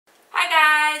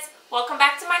Welcome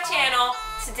back to my channel.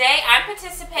 Today I'm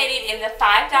participating in the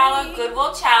 $5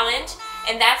 Goodwill Challenge,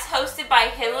 and that's hosted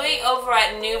by Hillary over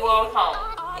at New World Home.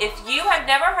 If you have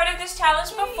never heard of this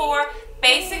challenge before,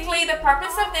 basically the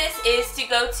purpose of this is to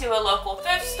go to a local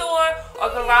thrift store or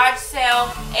garage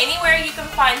sale, anywhere you can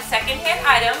find secondhand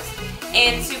items,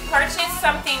 and to purchase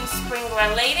something spring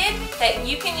related that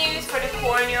you can use for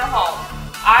decor in your home.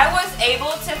 I was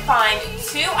able to find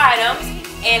 2 items,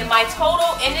 and my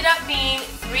total ended up being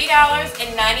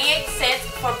 $3.98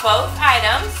 for both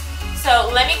items. So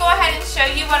let me go ahead and show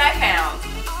you what I found.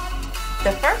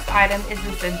 The first item is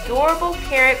this adorable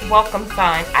carrot welcome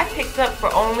sign I picked up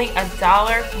for only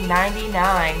 $1.99.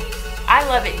 I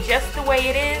love it just the way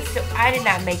it is, so I did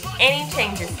not make any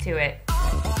changes to it.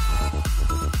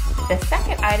 The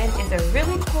second item is a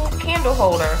really cool candle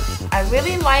holder. I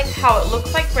really like how it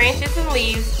looks like branches and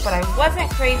leaves, but I wasn't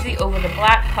crazy over the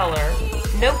black color.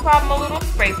 No problem a little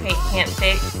spray paint can't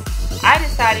fix. I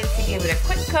decided to give it a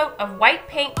quick coat of white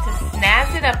paint to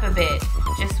snazz it up a bit.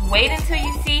 Just wait until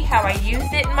you see how I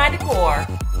used it in my decor.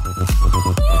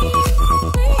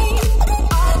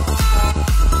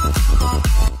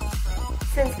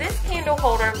 Since this candle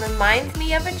holder reminds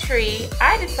me of a tree,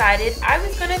 I decided I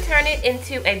was going to turn it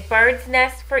into a bird's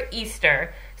nest for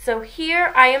Easter. So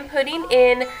here I am putting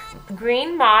in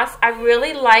green moss. I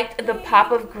really liked the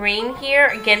pop of green here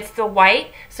against the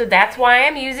white, so that's why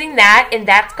I'm using that, and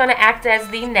that's going to act as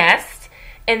the nest.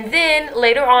 And then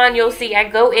later on you'll see I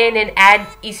go in and add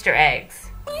Easter eggs.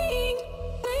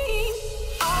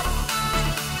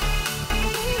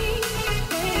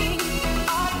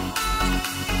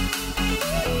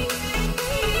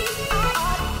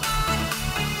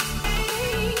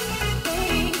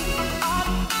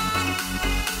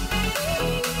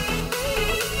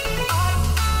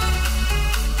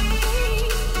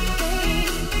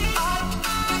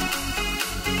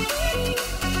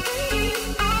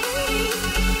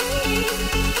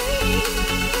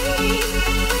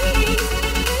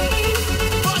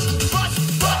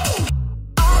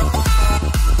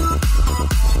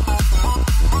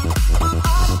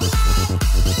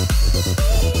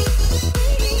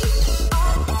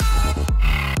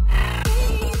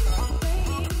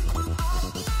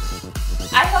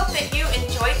 I hope that you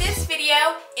enjoyed this video.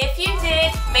 If you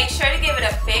did, make sure to give it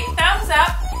a big thumbs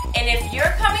up. And if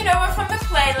you're coming over from the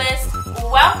playlist,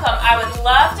 welcome. I would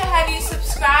love to have you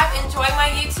subscribe and join my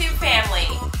YouTube family.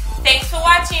 Thanks for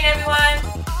watching,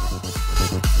 everyone.